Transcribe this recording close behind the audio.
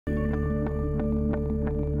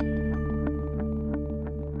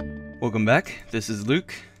Welcome back, this is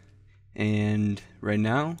Luke, and right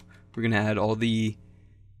now we're going to add all the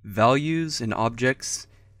values and objects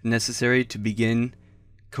necessary to begin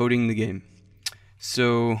coding the game.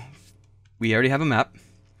 So we already have a map.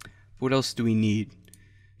 What else do we need?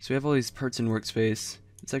 So we have all these parts in workspace.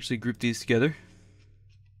 Let's actually group these together.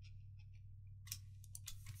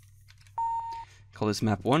 Call this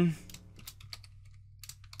map 1.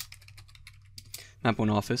 Map 1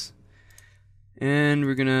 office. And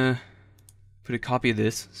we're gonna put a copy of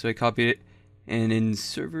this. So I copied it, and in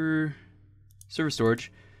server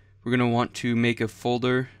storage, we're gonna want to make a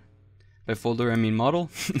folder. By folder I mean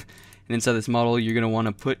model. And inside this model you're gonna want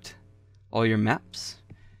to put all your maps.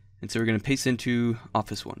 And so we're gonna paste into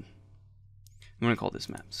office 1. I'm gonna call this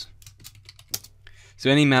maps.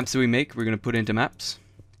 So any maps that we make, we're gonna put into maps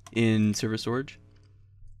in server storage.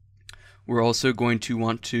 We're also going to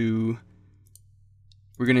want to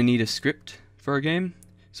we're going to need a script for our game,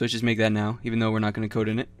 so let's just make that now, even though we're not going to code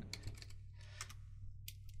in it.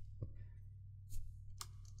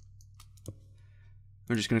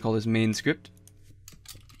 We're just going to call this main script.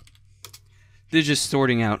 This is just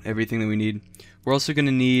sorting out everything that we need. We're also going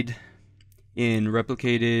to need in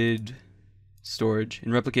replicated storage,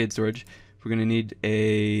 we're going to need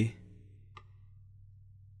a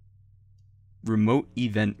remote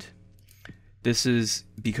event. This is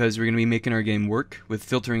because we're going to be making our game work with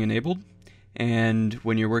filtering enabled, and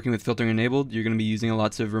when you're working with filtering enabled, you're going to be using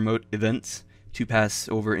lots of remote events to pass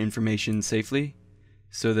over information safely,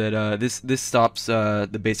 so that this stops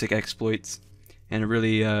the basic exploits, and it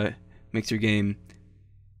really makes your game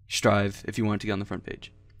strive if you want it to get on the front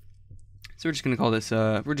page. So we're just going to call this,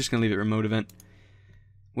 we're just going to leave it remote event.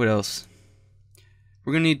 What else?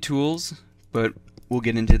 We're going to need tools, but we'll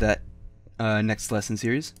get into that next lesson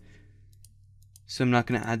series. So I'm not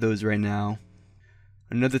going to add those right now.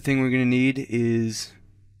 Another thing we're going to need is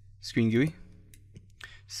screen GUI.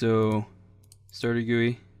 So starter GUI.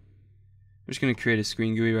 I'm just going to create a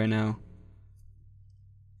screen GUI right now.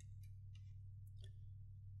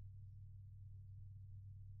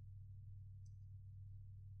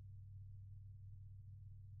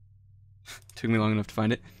 Took me long enough to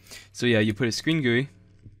find it. So yeah, you put a screen GUI.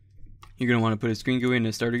 You're going to want to put a screen GUI and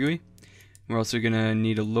a starter GUI. We're also going to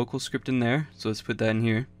need a local script in there, so let's put that in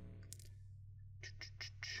here.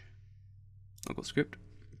 Local script.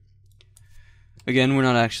 Again, we're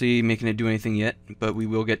not actually making it do anything yet, but we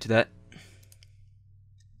will get to that.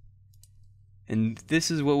 And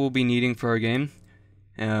this is what we'll be needing for our game.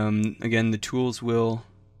 Again, the tools will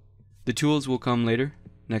come later.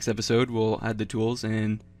 Next episode, we'll add the tools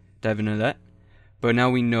and dive into that. But now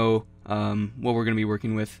we know what we're going to be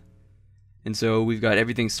working with. And so we've got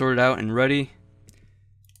everything sorted out and ready.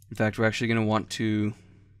 In fact, we're actually going to want to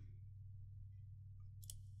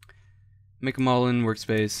make a model in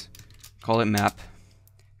workspace, call it map,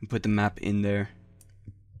 and put the map in there.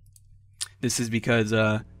 This is because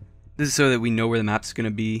this is so that we know where the map's going to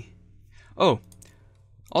be. Oh,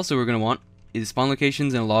 also we're going to want is spawn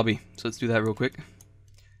locations and a lobby. So let's do that real quick.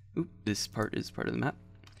 Oop, this part is part of the map.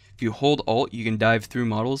 If you hold Alt, you can dive through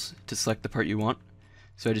models to select the part you want.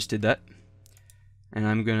 So I just did that. And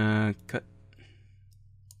I'm gonna cut,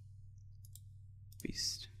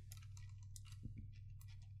 paste.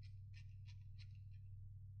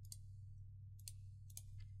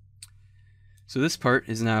 So this part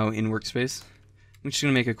is now in workspace. I'm just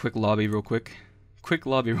gonna make a quick lobby real quick. I'm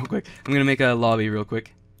gonna make a lobby real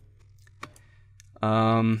quick.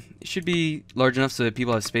 It should be large enough so that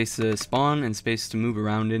people have space to spawn and space to move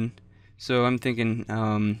around in. So I'm thinking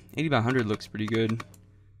 80 by 100 looks pretty good.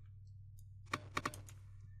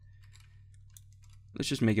 Let's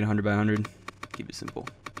just make it 100 by 100. Keep it simple.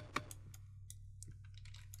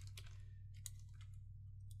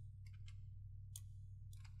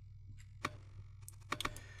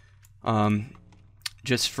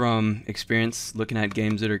 Just from experience looking at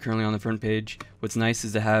games that are currently on the front page, what's nice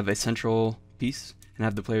is to have a central piece and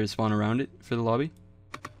have the players spawn around it for the lobby.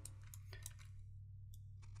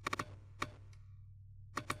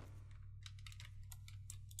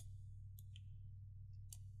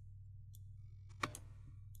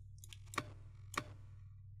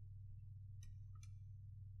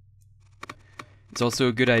 It's also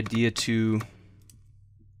a good idea to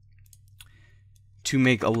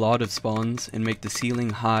make a lot of spawns and make the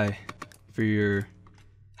ceiling high for your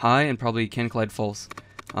high and probably can collide false.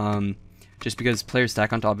 Just because players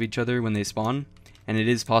stack on top of each other when they spawn, and it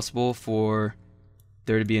is possible for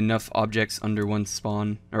there to be enough objects under one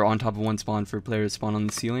spawn or on top of one spawn for players to spawn on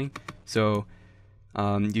the ceiling. So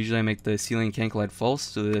usually I make the ceiling can collide false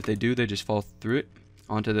so that if they do, they just fall through it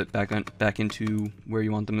onto the back into where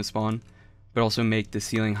you want them to spawn. but also make the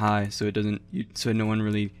ceiling high so it doesn't, so no one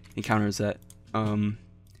really encounters that.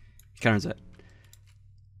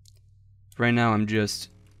 Right now I'm just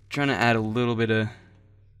trying to add a little bit of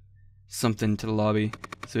something to the lobby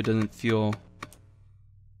so it doesn't feel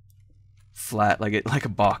flat like a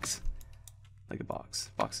box. Like a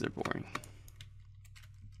box. Boxes are boring.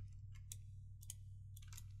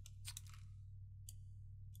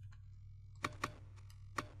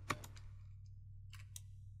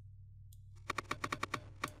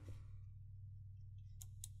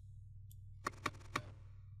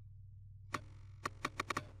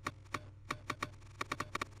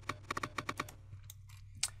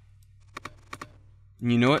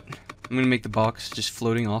 And you know what? I'm gonna make the box just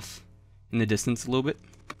floating off in the distance a little bit,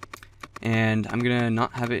 and I'm gonna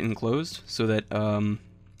not have it enclosed so that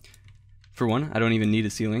for one, I don't even need a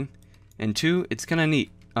ceiling, and two, it's kind of neat.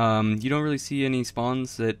 You don't really see any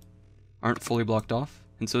spawns that aren't fully blocked off,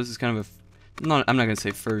 and so this is kind of I'm not gonna say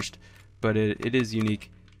first, but it is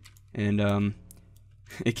unique, and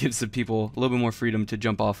it gives the people a little bit more freedom to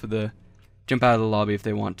jump out of the lobby if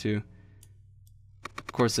they want to.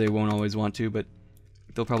 Of course, they won't always want to, but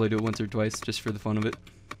they'll probably do it once or twice just for the fun of it.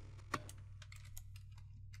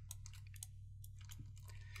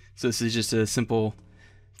 So this is just a simple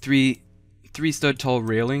three stud tall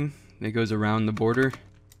railing that goes around the border.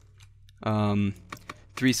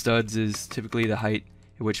 3 studs is typically the height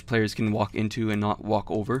at which players can walk into and not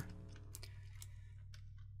walk over.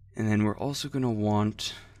 And then we're also going to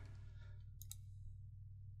want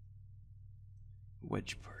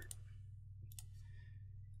wedge part.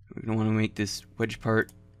 We're going to want to make this wedge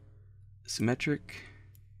part symmetric,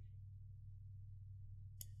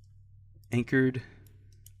 anchored,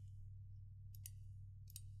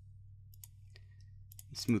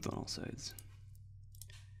 and smooth on all sides.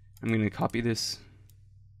 I'm going to copy this,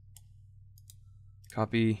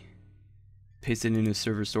 paste it into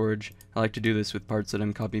server storage. I like to do this with parts that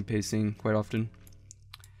I'm copy and pasting quite often.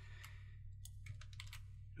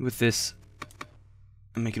 With this,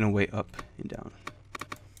 I'm making a way up and down.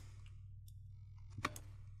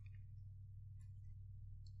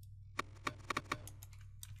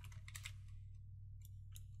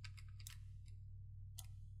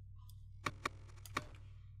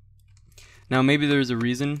 Now maybe there's a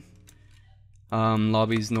reason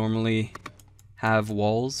lobbies normally have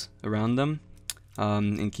walls around them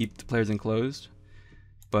and keep the players enclosed,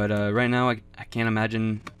 but right now I can't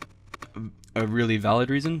imagine a really valid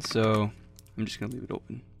reason, so I'm just gonna leave it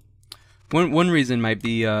open. One reason might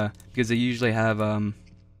be because they usually have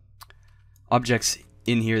objects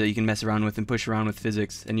in here that you can mess around with and push around with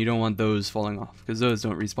physics, and you don't want those falling off because those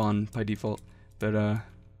don't respawn by default. But I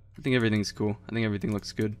think everything's cool. I think everything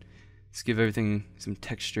looks good. Let's give everything some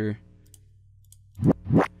texture.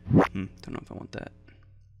 Don't know if I want that.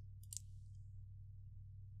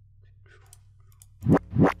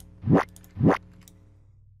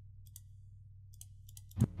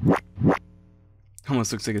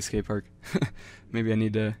 Almost looks like a skate park. Maybe I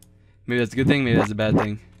need to. Maybe that's a good thing. Maybe that's a bad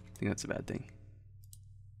thing. I think that's a bad thing.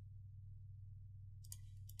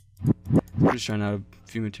 I'm just trying out a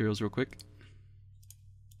few materials real quick.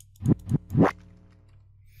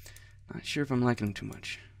 Not sure if I'm liking them too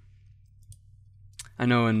much. I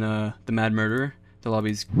know in the Mad Murderer, the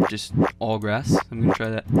lobby's just all grass. I'm gonna try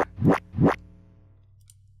that.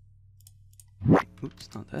 Oops,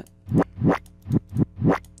 not that.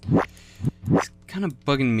 It's kind of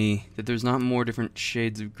bugging me that there's not more different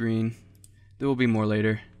shades of green. There will be more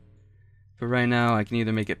later. But right now, I can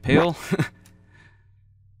either make it pale,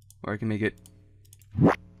 or I can make it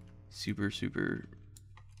super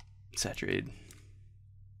saturated.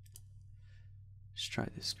 Let's try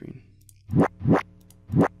this screen.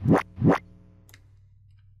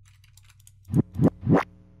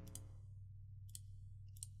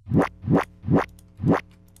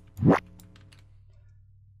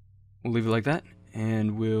 We'll leave it like that,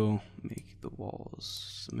 and we'll make the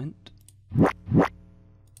walls cement.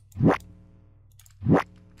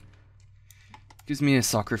 Gives me a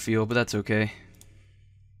soccer feel, but that's okay.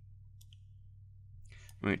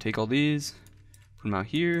 I'm going to take all these, put them out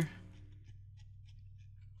here.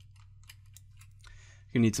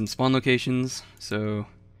 You're going to need some spawn locations, so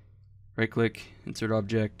right click, insert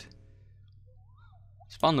object,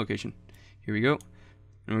 spawn location. Here we go.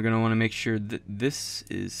 And we're going to want to make sure that this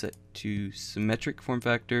is set to symmetric form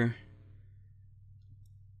factor.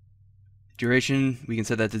 Duration, we can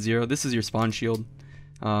set that to 0. This is your spawn shield.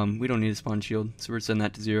 We don't need a spawn shield, so we're setting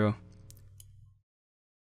that to 0.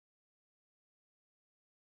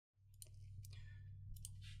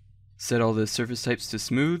 Set all the surface types to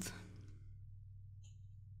smooth.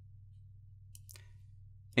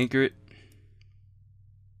 Anchor it.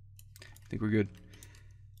 think we're good.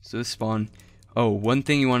 So this spawn. Oh, one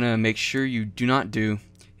thing you want to make sure you do not do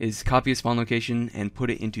is copy a spawn location and put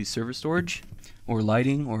it into server storage or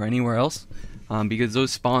lighting or anywhere else, because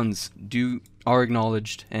those spawns are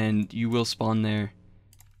acknowledged and you will spawn there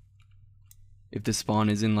if the spawn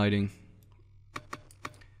is in lighting.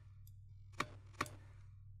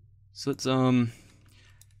 So let's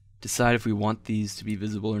decide if we want these to be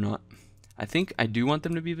visible or not. I think I do want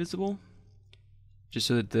them to be visible, just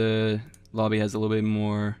so that the lobby has a little bit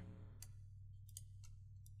more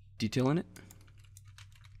detail in it.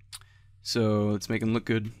 So let's make them look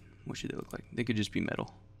good. What should they look like? They could just be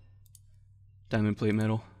metal. Diamond plate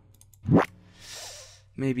metal.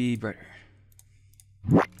 Maybe brighter.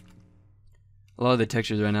 A lot of the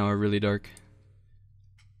textures right now are really dark,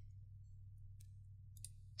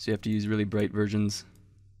 so you have to use really bright versions.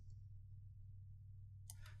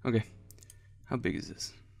 Okay, how big is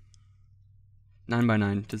this? 9 by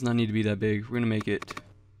 9. Does not need to be that big. We're gonna make it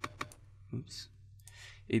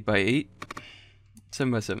 8 by 8,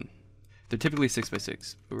 7 by 7. They're typically 6 by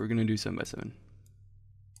 6, but we're gonna do 7 by 7.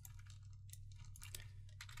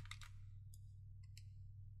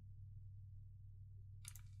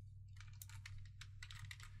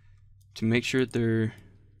 To make sure that they're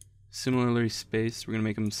similarly spaced, we're gonna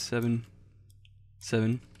make them 7,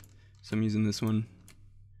 7. So I'm using this one.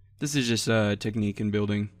 This is just a technique in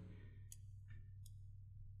building.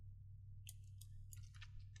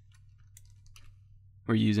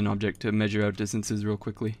 Or you use an object to measure out distances real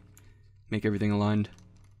quickly, make everything aligned.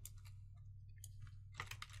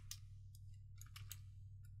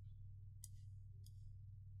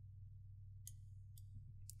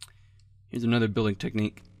 Here's another building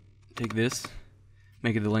technique. Take this,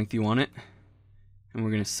 make it the length you want it, and we're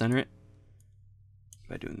going to center it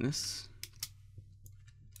by doing this.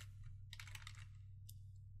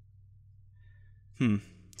 So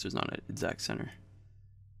it's not an exact center.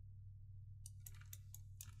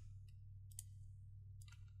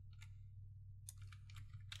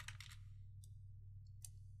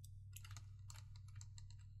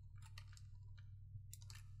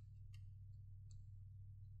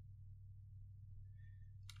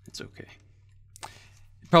 It's okay.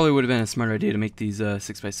 It probably would have been a smarter idea to make these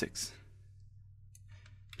 6 by 6.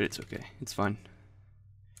 But it's okay. It's fine.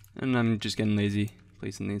 And I'm just getting lazy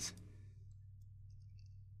placing these.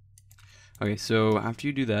 Okay, so after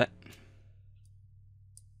you do that,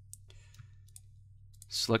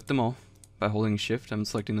 select them all by holding shift. I'm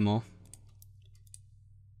selecting them all.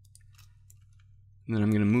 And then I'm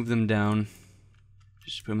going to move them down.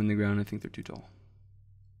 Just put them in the ground. I think they're too tall.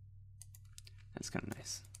 That's kind of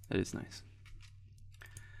nice. That is nice.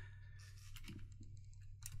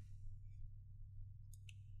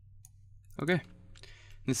 Okay,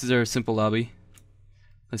 this is our simple lobby.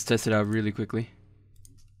 Let's test it out really quickly.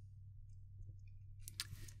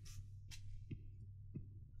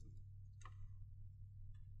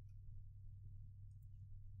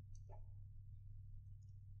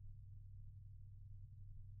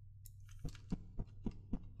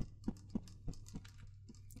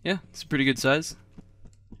 Yeah, it's a pretty good size.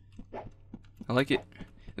 I like it.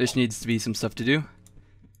 There just needs to be some stuff to do.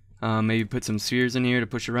 Maybe put some spheres in here to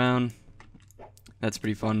push around. That's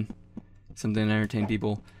pretty fun. Something to entertain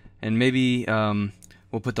people. And maybe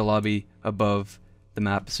we'll put the lobby above the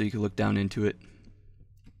map so you can look down into it.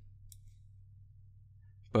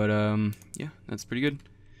 But yeah, that's pretty good.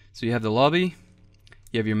 So you have the lobby.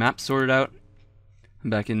 You have your map sorted out. I'm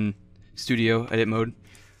back in studio edit mode.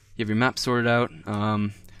 You have your map sorted out.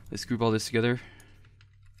 Let's group all this together.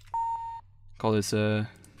 Call this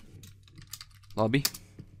lobby.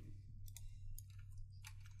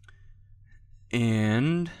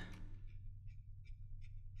 And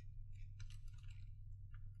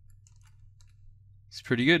it's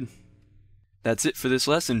pretty good. That's it for this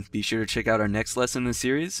lesson. Be sure to check out our next lesson in the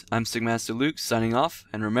series. I'm Stickmasterluke signing off,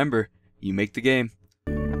 and remember, you make the game.